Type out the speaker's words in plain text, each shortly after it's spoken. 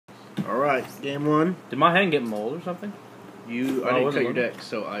Alright, game one. Did my hand get mold or something? I didn't cut your looking. deck,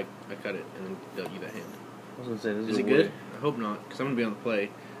 so I cut it and then dealt you that hand. I was gonna say this Is it a good? way. I hope not, because I'm gonna be on the play.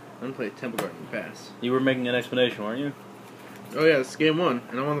 I'm gonna play Temple Garden pass. You were making an explanation, weren't you? Oh yeah, it's game one,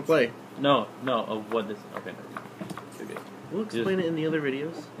 and I'm on the play. No, of what this. Okay, no. You're good. We'll explain it in the other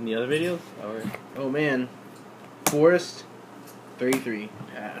videos. In the other videos? Alright. Oh man, Forest, 3/3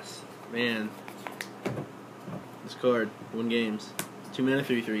 pass. Man, this card won games. 2 mana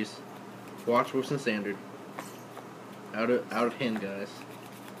 3/3s. Watch Wolfson Standard. Out of hand, guys.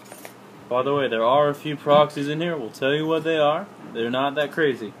 By the way, there are a few proxies in here. We'll tell you what they are. They're not that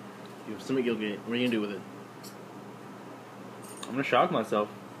crazy. You have something you'll get. What are you gonna do with it? I'm gonna shock myself.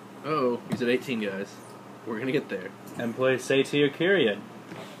 Oh, he's at 18, guys. We're gonna get there. And play Satyr Kyriad,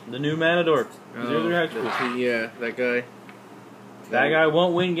 the new mana dork. Oh, yeah, that guy. That guy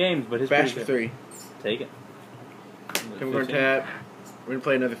won't win games, but his Bash for 3. Take it. Temple Garden tap. We're gonna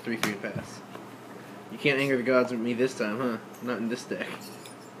play another 3/3 pass. You can't anger the gods with me this time, huh? Not in this deck.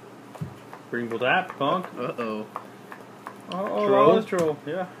 Greenville tap, punk. Uh-oh. Oh, Troll? that's troll.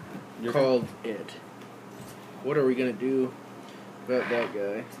 Yeah. Called it. What are we gonna do about that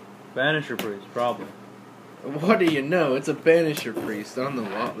guy? Banisher priest, probably. What do you know? It's a Banisher Priest on the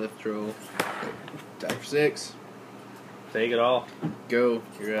Lotleth Troll. Die for 6. Take it all. Go.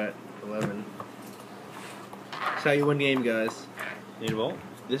 You're at 11. That's how you win game, guys. Need a vault?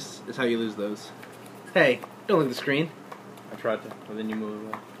 This is how you lose those. Hey, don't look at the screen. I tried to, but then you move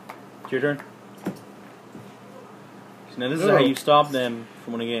away. It's your turn. So now this is Oh. how you stop them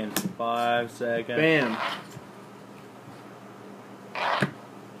from winning games. 5 seconds. Bam.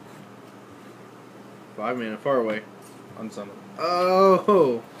 5 mana, far away. Unsummon.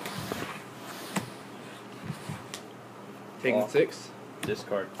 Oh! Taking Oh. 6?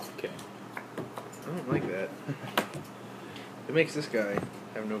 Discard. Okay. I don't like that. It makes this guy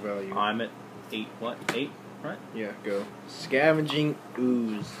have no value. I'm at 8. What? 8? Right? Yeah, go. Scavenging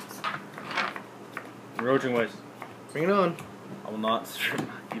Ooze. Erosion Waste. Bring it on. I will not strip.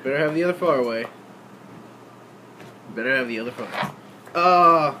 You better have the other far away. You better have the other far.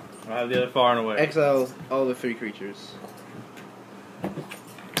 Ah! I'll have the other far and away. Exile all the 3 creatures.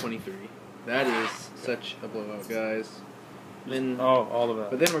 23. That is such a blowout, guys. Then, Oh, all of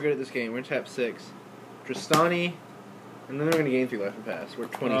that. but then we're good at this game. We're gonna tap 6. Tristani, and then we're gonna gain 3 life and pass. We're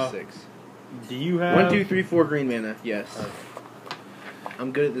at 26. Do you have 1, 2, 3, 4 green mana. Yes. Okay.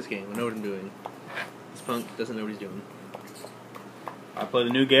 I'm good at this game. I know what I'm doing. This punk doesn't know what he's doing. I play the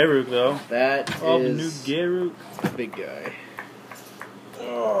new Garruk though. That Oh, the is new Garruk. a big guy.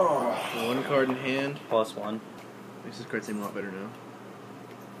 Oh. 1 card in hand. +1. Makes this card seem a lot better now.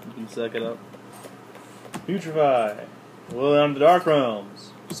 You can suck it up. Putrefy. Will on the Dark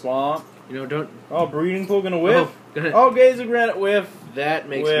Realms. Swamp. You know, don't. Oh, Breeding Pool gonna whiff. Oh, go ahead. Oh, Gaze of Granite whiff. That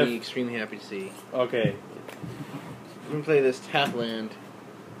makes Whiff. me extremely happy to see. Okay. I'm gonna play this tap land.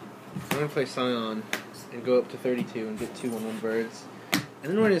 I'm gonna play Scion and go up to 32 and get 2 1/1 birds.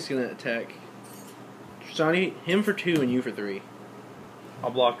 And then we're just gonna attack Tristani, him for 2 and you for 3.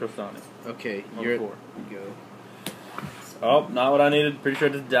 I'll block Trostani. Okay, On you're 4. Go. Oh, not what I needed. Pretty sure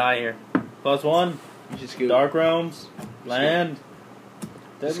I just die here. +1. You should scoop. Dark Realms. Land.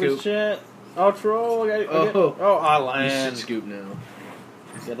 Deadly Scoop. shit. Oh, troll. I You should land. scoop now.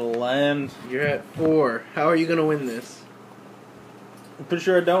 Get a land. You're at 4. How are you gonna win this? I'm pretty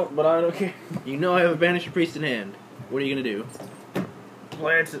sure I don't, but I don't care. You know I have a Banisher Priest in hand. What are you gonna do?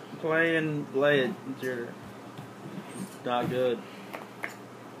 Play it. It's your not good.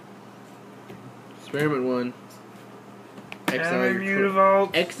 Experiment 1.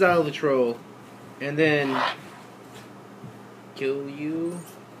 Vault. Exile the troll. And then kill you.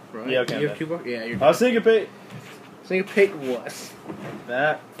 Right? Yeah, okay, You I'm have 2 bucks? Yeah, you're I'll syncopate. So you pick what?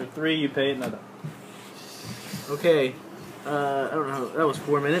 That for 3 you pay it, not that. Okay. I don't know. That was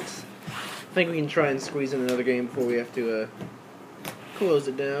 4 minutes. I think we can try and squeeze in another game before we have to close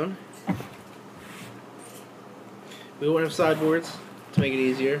it down. We won't have sideboards to make it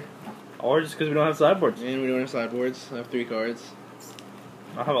easier. Or just because we don't have sideboards. And we don't have sideboards. I have 3 cards.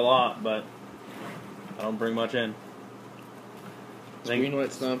 I have a lot, but I don't bring much in. It's green, white,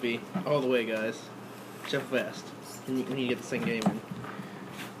 stompy. All the way, guys. Shuffle fast. We need to get the second game in.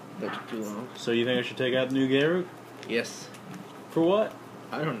 That took too long. So you think I should take out the new Garruk? Yes. For what?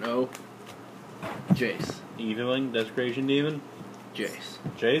 I don't know. Jace. Eviling, Desecration Demon, Jace.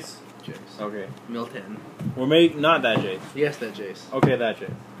 Jace. Jace. Okay. Mill 10. We're making not that Jace. Yes, that Jace. Okay, that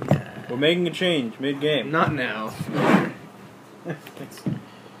Jace. Yeah. We're making a change mid-game. Not now.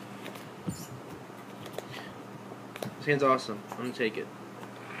 This hand's awesome. I'm gonna take it.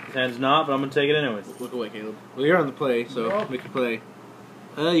 His hand's not, but I'm gonna take it anyways. Look away, Caleb. Well, you're on the play, so Nope. make a play.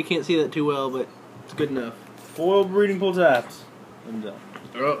 You can't see that too well, but it's good enough. Foil breeding pool taps. I'm done.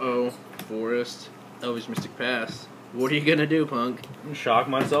 Uh-oh. Forest. Elvish Mystic Pass. What are you gonna do, punk? I'm gonna shock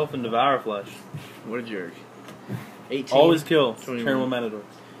myself and devour flesh. What a jerk. 18. Always kill. 21. Turn 1 Matador.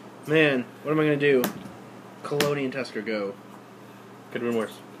 Man, what am I gonna do? Colonian Tusker, go. Could have been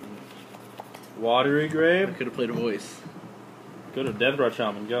worse. Watery I Grave. could have played a voice. Go to Death Rod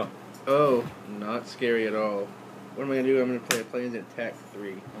Shaman, go. Oh, not scary at all. What am I gonna do? I'm gonna play a Plains and attack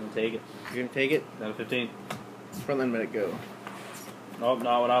 3. I'm gonna take it. You're gonna take it? Down to 15. Frontline medic, go. Nope,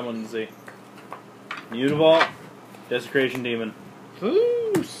 not what I wanted to see. Mutavault. Desecration Demon.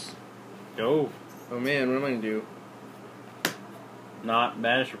 Foos! Go. Oh man, what am I gonna do? Not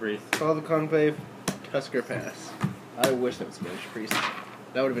Banish Priest. Call the Conclave, Tusker Pass. I wish that was Spanish Priest.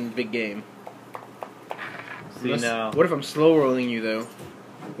 That would have been a big game. See now. What if I'm slow rolling you though?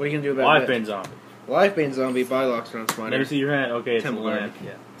 What are you gonna do about Life that? Bane Zombie. Lifebane Zombie, Bylocks around Spider. Never see your hand. Okay, it's Temple a land.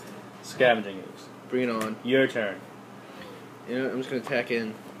 Yeah. Scavenging Ooze. Bring it on. Your turn. You know, I'm just gonna attack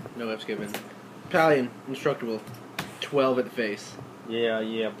in. No F's given. Pallion, Indestructible. 12 at the face.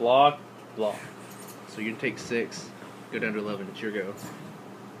 Yeah. Block. Block. So you're gonna take 6. Go down to 11. It's your go.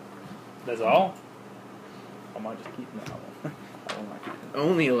 That's all? I might just keep that one. I will not keep it.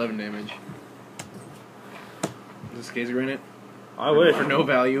 Only 11 damage. Is this Gazer Granite? I wish. For no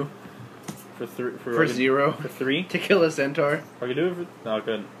value. For 0. For 3? To kill a centaur. I could do it for... No, I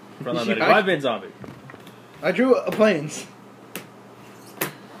couldn't. Frontline medic. Yeah, Life Bane Zombie. I drew a Plains.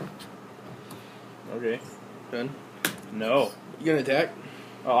 Okay. Done. No. You gonna attack?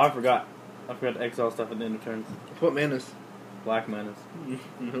 Oh, I forgot. I forgot to exile stuff at the end of turns. What manas? Black Menace.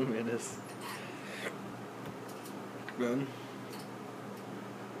 No manas. Done.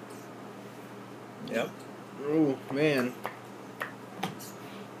 Yep. Oh, man.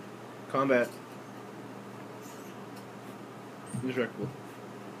 Combat. Indestructible.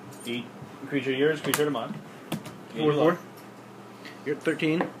 Eat creature yours, creature to mine. 4/4. You're at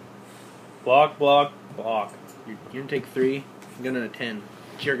 13. Block, block, block. You're gonna take 3. I'm gonna 10.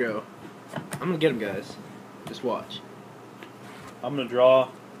 It's your go. I'm gonna get him, guys. Just watch. I'm gonna draw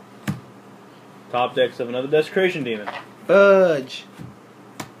top decks of another Desecration Demon. Fudge!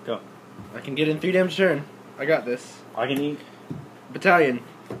 Go. I can get in 3 damage a turn. I got this. I can eat. Battalion.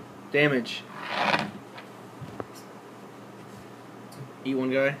 Damage. Eat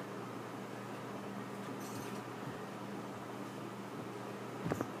one guy.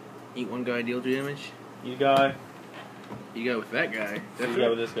 Eat one guy, deal 2 damage. You guy. You go with that guy. You go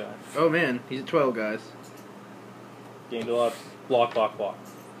with this guy. Oh man, he's at 12, guys. Gain deluxe. Block, block, block.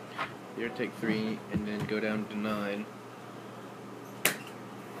 You're gonna take 3 and then go down to 9.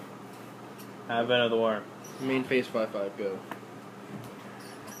 Have Venom of the Worm. Main phase 5/5, go.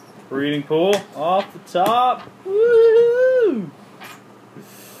 Breeding Pool off the top. Woo!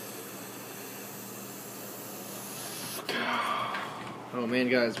 Oh man,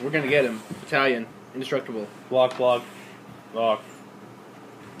 guys, we're gonna get him. Battalion. Indestructible. Block, block, block.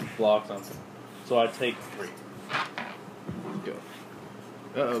 Block something. So I take 3. Go.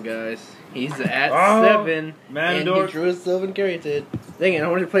 Uh-oh, guys. He's at 7. Matador. And he drew a Sylvan Caryatid. Dang it, I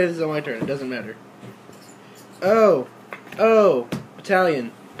wanted to play this on my turn. It doesn't matter. Oh. Oh.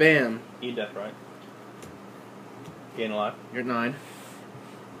 Battalion. Bam. Eat death, right? Gain a life. You're at 9.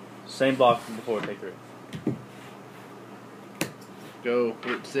 Same block from before, take 3. Go.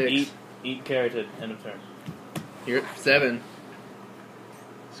 You're at 6. Eat Caryatid, end of turn. You're at 7.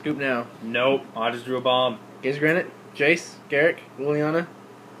 Scoop now. Nope, I just drew a bomb. Gaze Granite. Jace. Garrick. Liliana.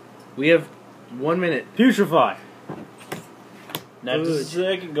 We have 1 minute. Putrefy. Now just a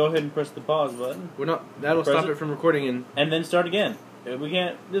Good. second, go ahead and press the pause button. We're not. That'll Press stop it. it from recording in. And then start again. We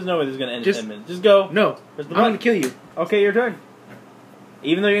can't, there's no way this is going to end Just- in 10 minutes. Just go. No. Press the I'm button. gonna kill you. Okay, your turn.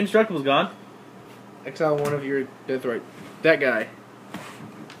 Even though your Indestructible's gone. Exile one of your Death Right. That guy.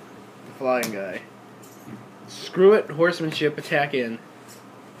 The flying guy. Screw it. Horsemanship. Attack in.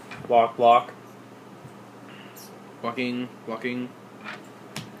 Block, block. Blocking. Blocking.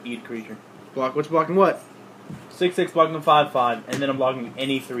 Eat creature. Block. What's blocking what? 6/6 blocking a 5/5, and then I'm blocking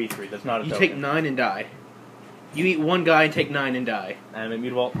any 3/3. That's not a You token. take 9 and die. You eat one guy and take 9 and die.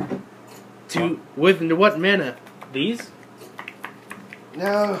 Animate Mutavault. With what mana? These?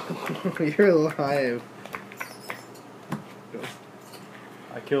 No. You're alive.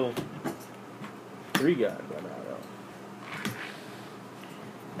 I kill 3 guys right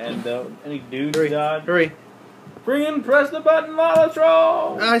now. And any dudes Hurry. died. Hurry. Bring in, press the button,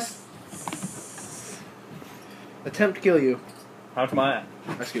 Molotov! Nice. Attempt to kill you. How much am I at?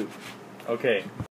 I scoop. Okay.